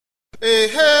Hey,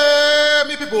 hey,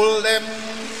 me people them.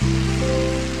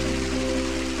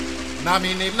 Na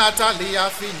me name Natalia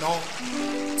Fino.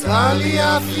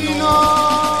 Talia Fino.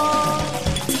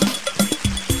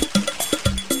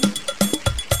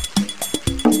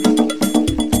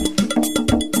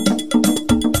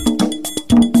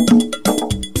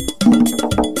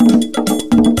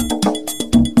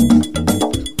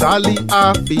 Tali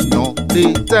afino,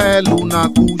 te teluna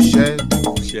couche,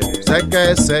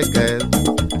 seke,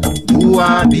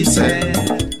 muabise,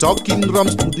 talking drum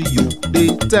studio, te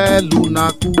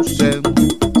teluna couche,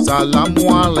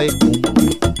 salamu alaikum,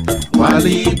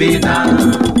 wali bena,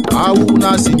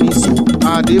 auna simiso,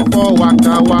 ade for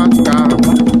waka waka,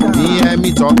 me and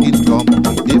me talking drum,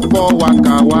 ade for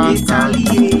waka waka,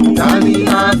 tali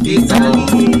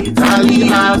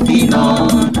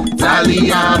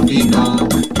afino,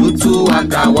 tutu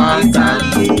waka waka,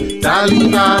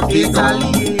 tali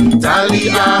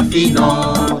afino,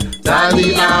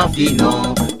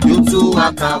 tutu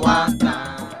waka waka.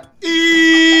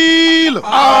 Il,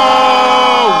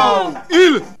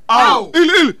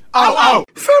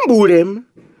 Femburem,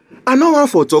 I know one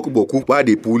for talk about why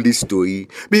they pull this story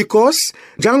because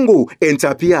Django and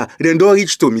Tapia then don't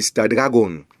reach to Mr.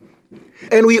 Dragon.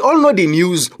 And we all know the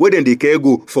news where then they can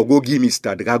go for go give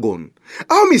Mr. Dragon.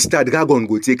 How Mr. Dragon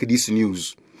go take this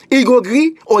news? He go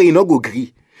agree or he no go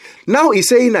agree? Now he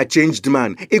saying a changed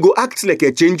man. He go act like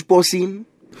a changed person.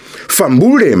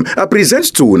 Famburem presents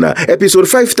to una episode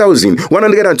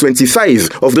 5125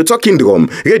 of the Talking Drum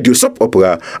radio soap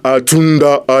opera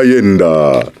Atunda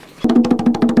Ayenda.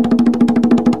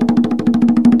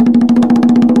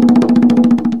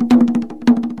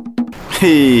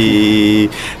 Hey,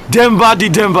 Demba the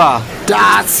Demba.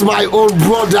 That's my old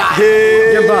brother.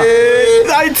 Hey, Demba.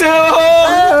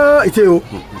 Iteo.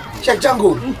 Check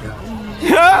Django.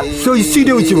 Yeah. So you see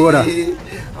there with your brother? I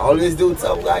always do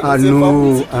some guy. I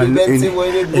know. Wait.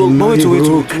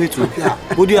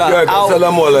 Budia,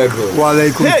 Assalamu alaikum. Wa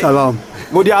alaikum salam.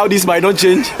 Budia, how this might not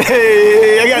change?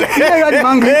 Hey, again.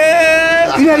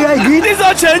 This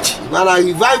not change. Man, I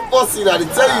revive person and I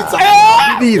tell you it's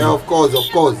yeah, of course.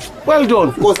 Well done.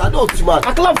 Of course, I don't man.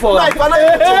 I clap for like, man,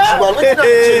 I change, man. When did I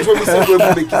change when we say we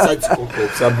make it side to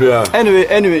Sabia.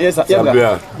 Anyway, yes, sir.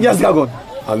 Sabia. Yes, Dragon.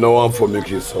 I know one for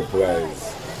making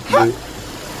surprise.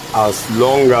 As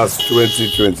long as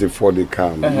 2024 they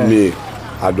come, me,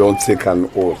 I don't take an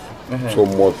oath. So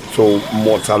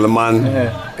mortal man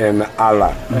and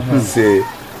Allah say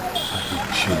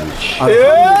change.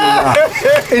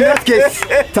 In that case,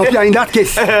 Tapia,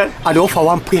 I don't offer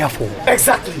one prayer for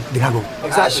Exactly. Dragon.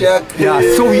 Exactly. Yeah,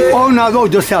 so we all now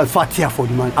just say Al-Fatiha for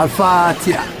the man.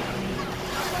 Al-Fatiha.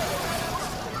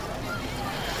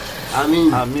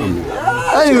 Amen.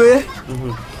 Anyway,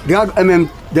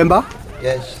 Demba,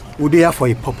 Yes. we're there for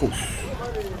a purpose.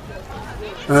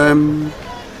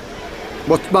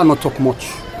 But not talk much.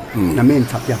 The main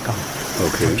Tapia come.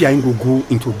 Okay. Tapia ain't go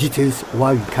into details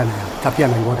why we can. Tapia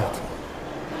and what that.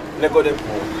 Let go them.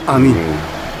 I mean,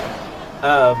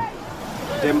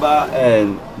 Demba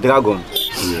and Dragon.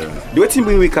 Yeah. The thing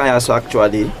we can also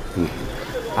actually,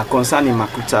 a concerning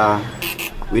Makuta,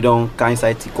 we don't can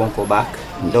inside to conquer back,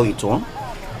 don't return,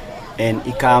 and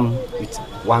he come with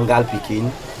one girl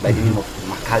picking by the name of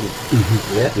Makali.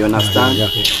 Yeah. You understand?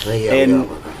 Yeah. And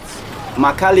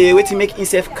Makali, waiting make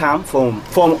himself come from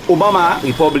Obama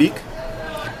Republic.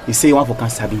 He say he want for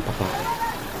cancer being papa.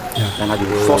 Yeah. And the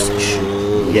first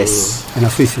issue. Yes. and I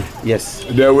face it. Yes.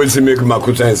 They will to make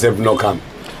Makuta himself no come.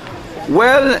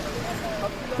 Well,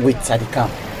 wait at the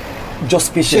camp.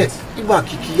 Just patient. You got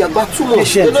too much.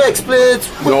 Patient. You don't explain it.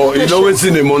 No, you know what's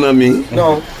in the money me?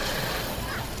 No.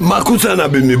 Makuta na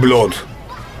be me blood.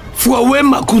 For when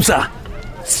Makuta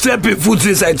step a foot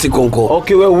inside the Concord.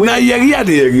 Okay, well, Now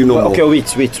you know. okay, wait.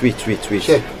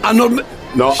 Check. I not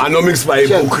mix by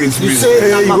hypocrites. You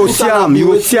say You go see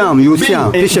him, you go see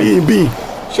him. Patient.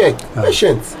 check.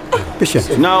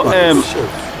 Patient. Now,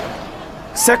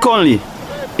 secondly,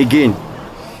 again,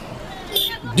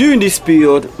 during this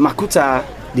period, Makuta,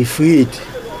 they afraid.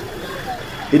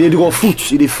 They go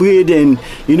foot, they afraid, and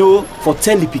for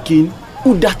tell the Pekin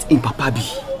who that in Papa be.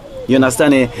 You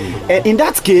understand? And in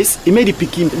that case, it made the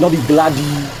Pekin not be bloody,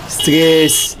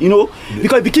 stress,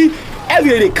 because Pekin every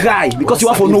day they cry because you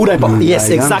want to know that. Yes,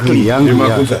 exactly. The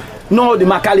Makuta. No, the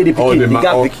Makali, the Pekin, the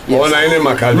gap Pekin.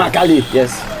 Yes. Makali,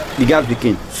 yes, the gap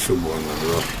Pekin.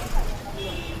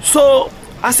 So,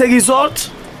 as a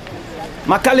result,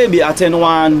 Makale be attend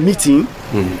one meeting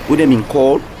with them in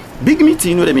call, big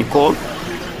meeting with them in call,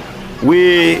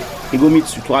 where he go meet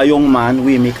to a young man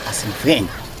we make as a friend.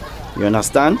 You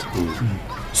understand?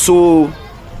 So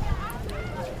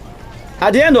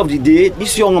At the end of the day,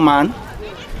 this young man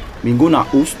been gonna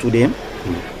host to them.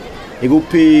 He go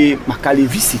pay Makali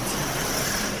visit.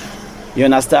 You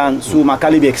understand? So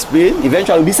Makali be explain.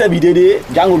 Eventually, we say be there,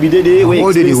 Django be there. We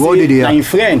explain. Na in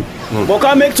friend. But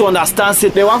can make to understand. Say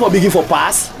they want for begin for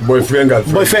pass. Boyfriend,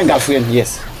 girlfriend.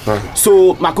 Yes.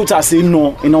 So Makuta say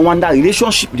no, he no want that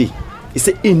relationship there. He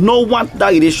say he no want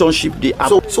that relationship there.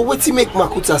 So what he make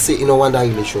Makuta say he no want that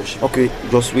relationship? Okay,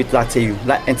 just wait till I tell you.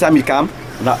 Like anytime he come,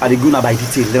 I dey go na by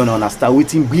detail. Let you understand.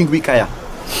 Waiting bring we kaya.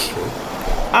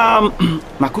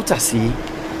 Makuta say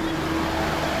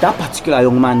that particular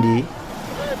young man there,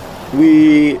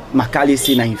 we Makali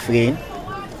say na him friend,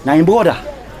 na him brother.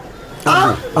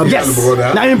 Yes,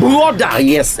 na him brother.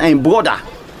 Yes, na him brother.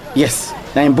 Yes,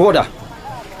 na him brother.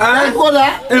 Yes,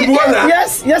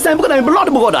 I'm brother. I'm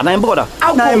blood brother. I'm brother.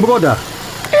 I'm brother.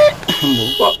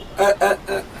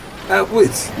 Wait,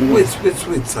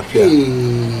 Sapia.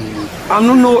 I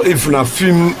don't know if na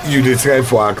film you dey try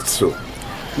for act so.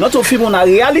 Not a film, on a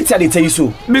reality. I dey tell you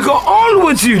so. Because all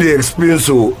what you dey explain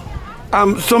so,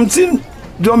 something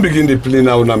don't begin to play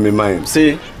now in my mind.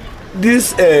 See,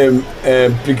 this picking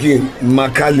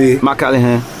Makali,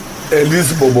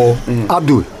 Elise Bobo,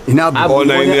 Abdul.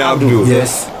 Abdul.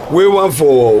 Yes. We want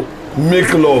for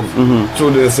make love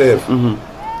to themselves.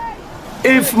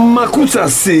 If Makuta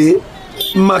say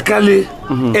Makali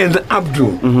and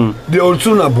Abdul, they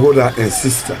also are brother and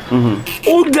sister.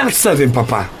 Who that certain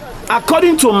papa?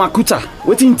 According to Makuta,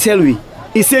 what he tell me,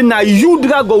 he say na you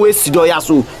drag away Sidoya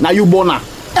so na you born.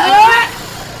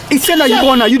 He said na you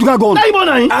born, you drag on. Na you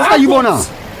born. How you born?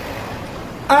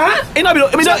 Ina bi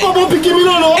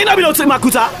no take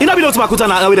Makuta. Ina bi no take Makuta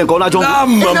na we dem go na jungle.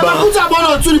 Makuta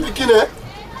born to the pikin eh?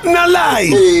 Na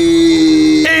lie.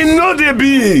 Ain't no dey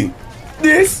be.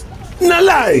 This na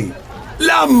lie.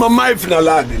 La mama if na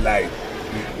lie dey lie.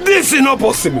 This is not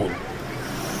possible.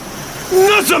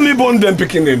 Not so me born them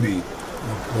picking them be.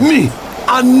 Me,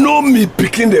 I know me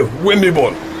picking them when me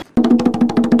born.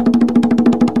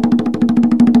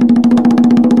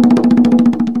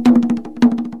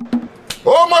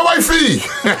 Oh, my wifey!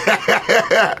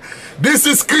 This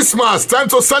is Christmas, time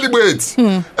to celebrate.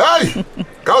 Hey,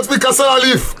 count me cassava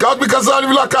leaf,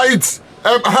 like I eat.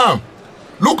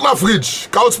 Look na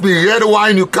fridge, count me red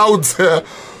wine, you count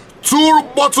 2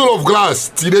 bottles of glass.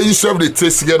 Today you serve the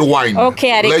taste red wine.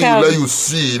 Okay, I let you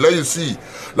see.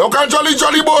 Look at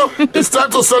jolly boy. It's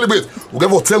time to celebrate. We get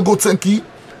for tell go thank you.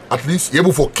 At least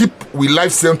able for keep we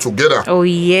life them together. Oh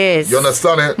yes. You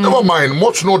understand? Eh? Never mind,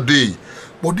 much no day.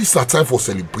 But this is a time for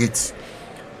celebrate.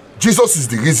 Jesus is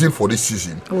the reason for this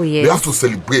season. Oh yes. We have to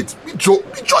celebrate. Be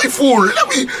joyful. Let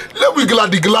me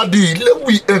gladdy. Let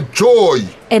me enjoy.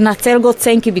 And I tell God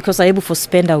thank you because I'm able to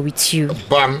spend that with you.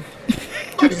 Bam.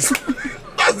 That's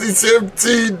the same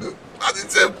thing.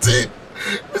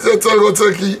 He said, tell God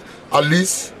thank you. At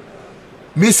least,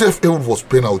 myself able to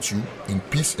spend out you in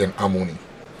peace and harmony.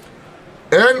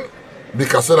 And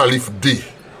because I live day.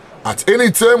 At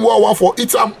any time where I want for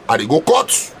eat them, I go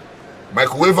cut,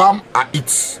 microwave them, I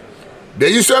eat. The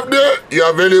yourself there, you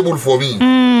are available for me.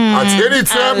 At any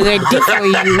time. I'm ready for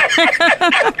you.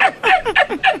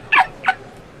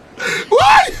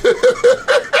 Why?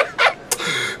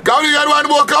 Count the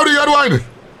red wine.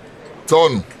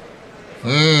 Turn.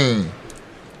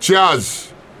 Cheers.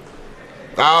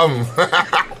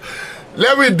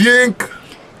 Let me drink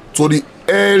to the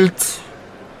health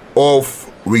of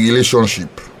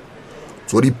relationship.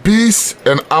 So the peace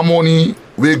and harmony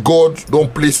where God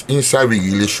don't place inside the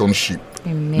relationship.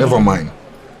 Amen. Never mind.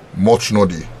 Much no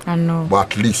day. I know.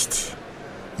 But at least,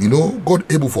 God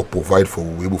able for provide for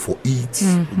we, able for eat,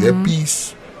 get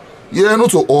peace. Yeah, not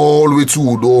to all way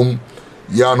to them.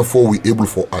 Yeah, no for we able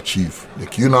for achieve.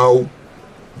 Like you now,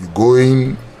 you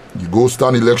go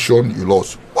stand election, you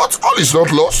lost. But all is not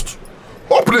lost.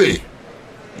 Hope play.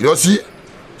 You know see?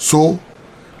 So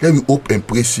let me hope and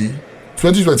pray see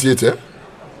 2028, eh?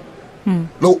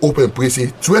 Now open pray say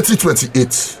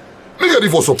 2028. Me ready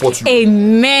for support you.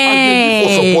 Amen. I ready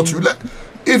for support you.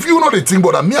 If you know the thing,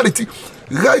 but me the thing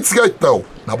right now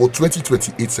about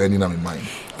 2028 signing in my mind.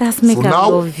 That's make I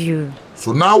love you.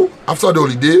 So now after the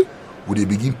holiday, we dey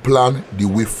begin plan the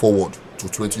way forward to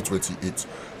 2028.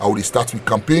 I will start with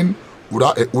campaign.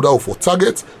 Uda for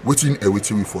target, waiting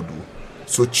we for do.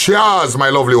 So cheers,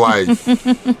 my lovely wife.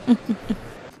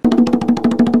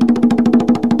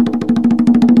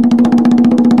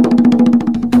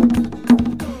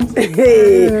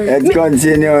 Hey, let's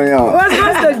continue now. What's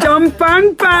the jump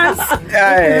and pass?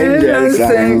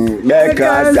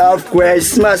 Because of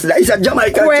Christmas. It's a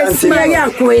Jamaican chanting.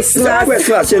 Christmas.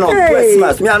 Christmas,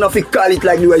 Christmas. Me I don't call it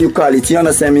like the way you call it. You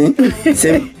understand me?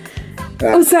 See?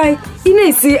 Osai, you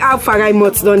know see how far I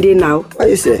must done there now. What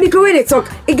you say? Because when they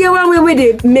talk, it get one way where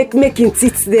they making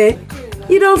teeth there.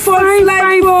 You don't fall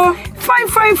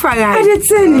fine, fine, I did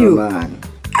tell you. Man.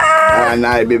 And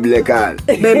I biblical.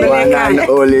 Biblical. One and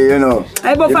only, you know.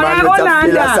 I the man with a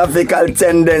philosophical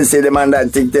tendency, the man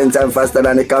that think 10 times faster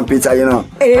than the computer, you know.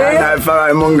 And I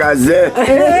Farai Mungaze.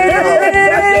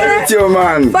 That's you,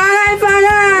 man.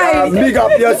 Farai. Big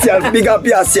up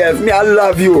yourself. Me, I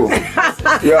love you.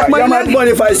 You're my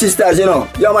bonafide sisters, you know.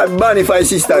 You're my bonafide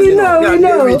sisters, you know. We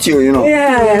know. With you, you know.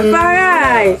 Yeah,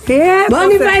 Farai. Yeah,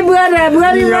 bonafide brother.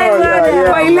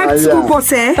 Why let's go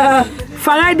say?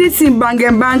 Farai did in Bang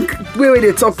and Bang where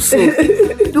they talk so.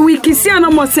 We can see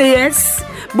no say yes,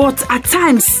 but at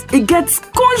times it gets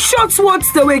conscious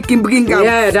words the way it can bring out.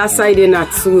 Yeah, that's how they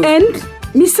not true. And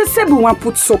Mr. Sebu want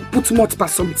put more for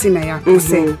something here.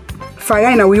 Say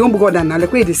Farai na we own brother na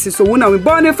like where they say so we we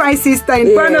bonafide sister in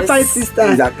bonafide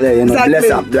sister. Exactly, you know.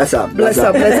 Exactly. Bless up.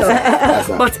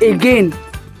 But again,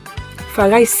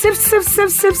 Farai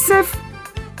safe.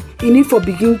 He need for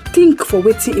begin think for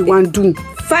what he want do.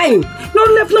 Fine. No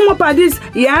left no more for this.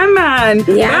 Yeah, man.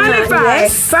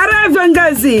 Yes. Farai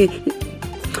Vangazi.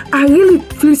 I really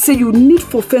feel say you need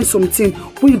for find something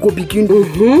where you go begin.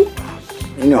 You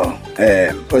know,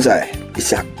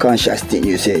 it's a conscious thing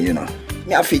you say, you know.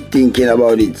 Me have to thinking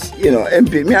about it. You know,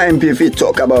 MP fit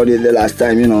talk about it the last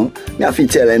time, you know. Me have to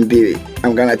tell MP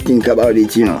I'm gonna think about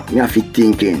it, you know. Me have to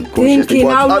thinking consciously.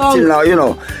 But up till now, you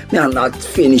know, me I'm not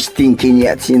finished thinking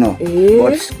yet, you know.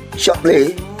 But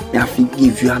shortly, me have to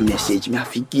give you a message. Me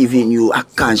have to giving you a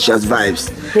conscious vibes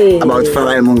about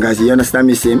Farai Mungazi. You understand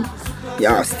me, Sim?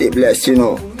 Yeah, stay blessed, you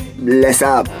know. Bless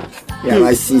up. Yeah,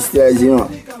 my sisters, you know.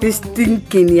 This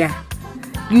thinking, yeah.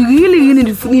 You really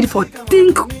need for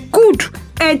think good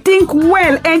and think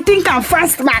well and think and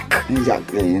fast back.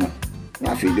 Exactly, you know. You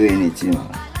have to doing it, you know.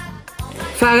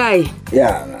 Farai.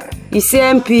 Yeah, man. You see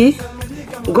MP,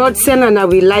 God send and our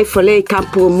life for let can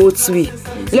promote we.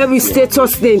 Let we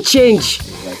status then change.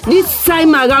 This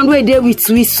time around where they with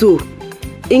we so.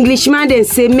 Englishman then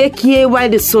say make ye while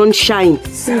the sun shine.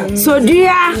 So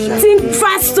dear, think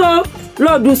faster.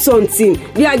 Lord do something.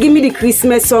 Dear, give me the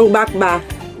Christmas song back.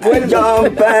 We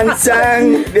jump and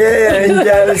sang, the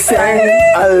angels sang,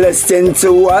 and listen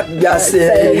to what they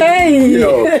say. You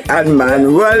know, and man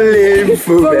will live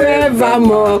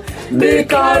forevermore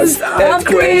because of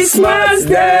Christmas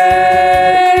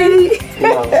Day.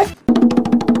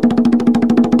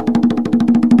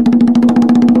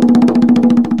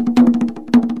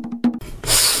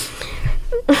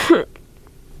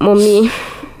 Mommy.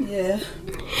 Yeah.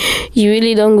 You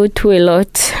really don't go through a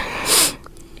lot.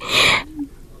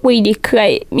 When they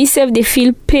cry, myself they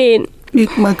feel pain. Big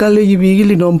Makale, you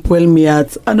really don't pull me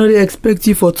out. I know they expect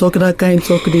you for talk that kind of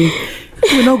talk. You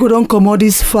not go don't come out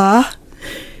this far.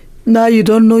 Now you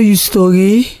don't know your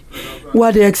story.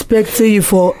 What they expect you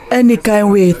for any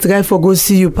kind way. Try for go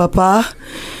see you, Papa.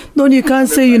 No, you can't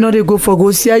say you know they go for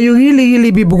go see. You really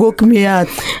be broke me out.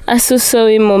 I'm so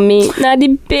sorry, Mommy. Now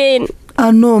the pain. I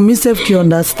know, myself can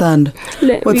understand.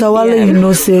 But I want to let you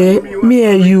know, say, me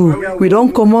and you, we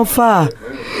don't come up far.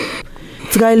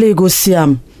 Try to go see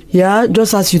him. Yeah,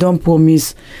 just as you don't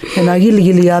promise. And I'm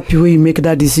really happy when you make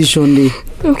that decision there.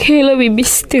 Okay, let me be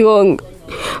strong.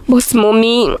 But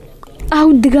Mommy,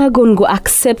 how Dragon go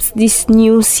accept this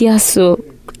news here so?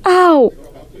 How?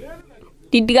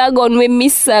 The Dragon will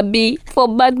miss Sabi for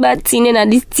bad thing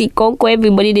and this Tikonko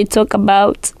everybody they talk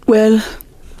about. Well,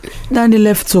 Danny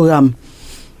left to Ram.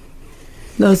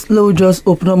 Let's just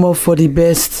open them up for the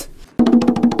best.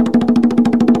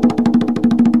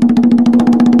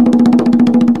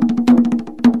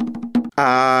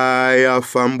 I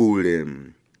fumble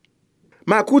them.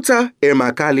 Makuta and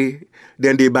Makale,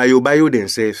 then they bio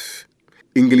themselves.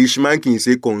 Englishman can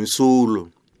say console.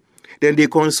 Then they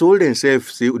console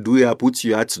themselves, say, do you put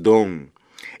your heart down?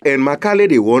 And Makale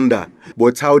they wonder,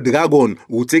 but how Dragon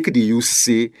will take the use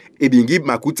say, he been give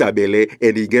Makuta belle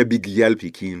and he get big yal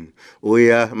picking. Oh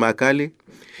yeah, Makale.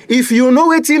 If you know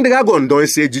what in Dragon don't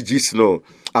say Gigi no,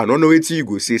 I don't know what you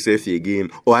go say self again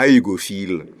or how you go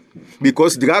feel.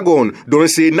 Because Dragon don't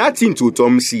say nothing to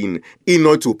Thompson, he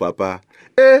not to Papa.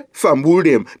 Fambul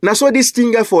them. Now so this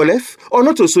thing get for left or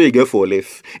not also you get for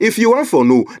left. If you want for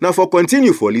no, now for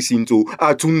continue for listen to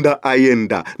Atunda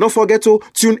Ayenda. Not forget to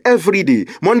tune every day,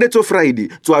 Monday to Friday,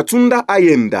 to Atunda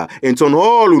Ayenda and turn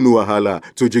all unuahala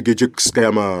to Jigejik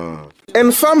Scammer.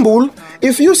 And Fambul,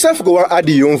 if you self go and add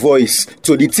your own voice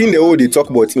to the thing they talk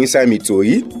about inside me to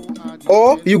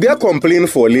or you get complaint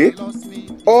for lay,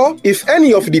 or if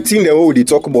any of the thing they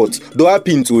talk about do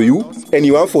happen to you and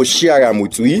you want for share them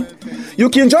with You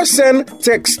can just send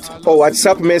text or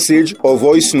WhatsApp message or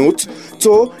voice note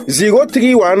to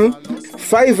 031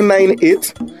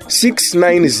 598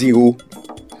 690.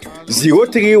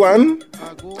 031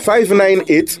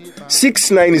 598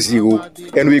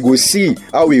 690, and we go see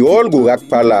how we all go rock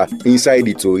pala inside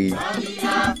the story.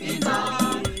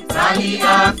 Tali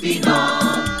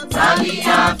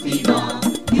afino,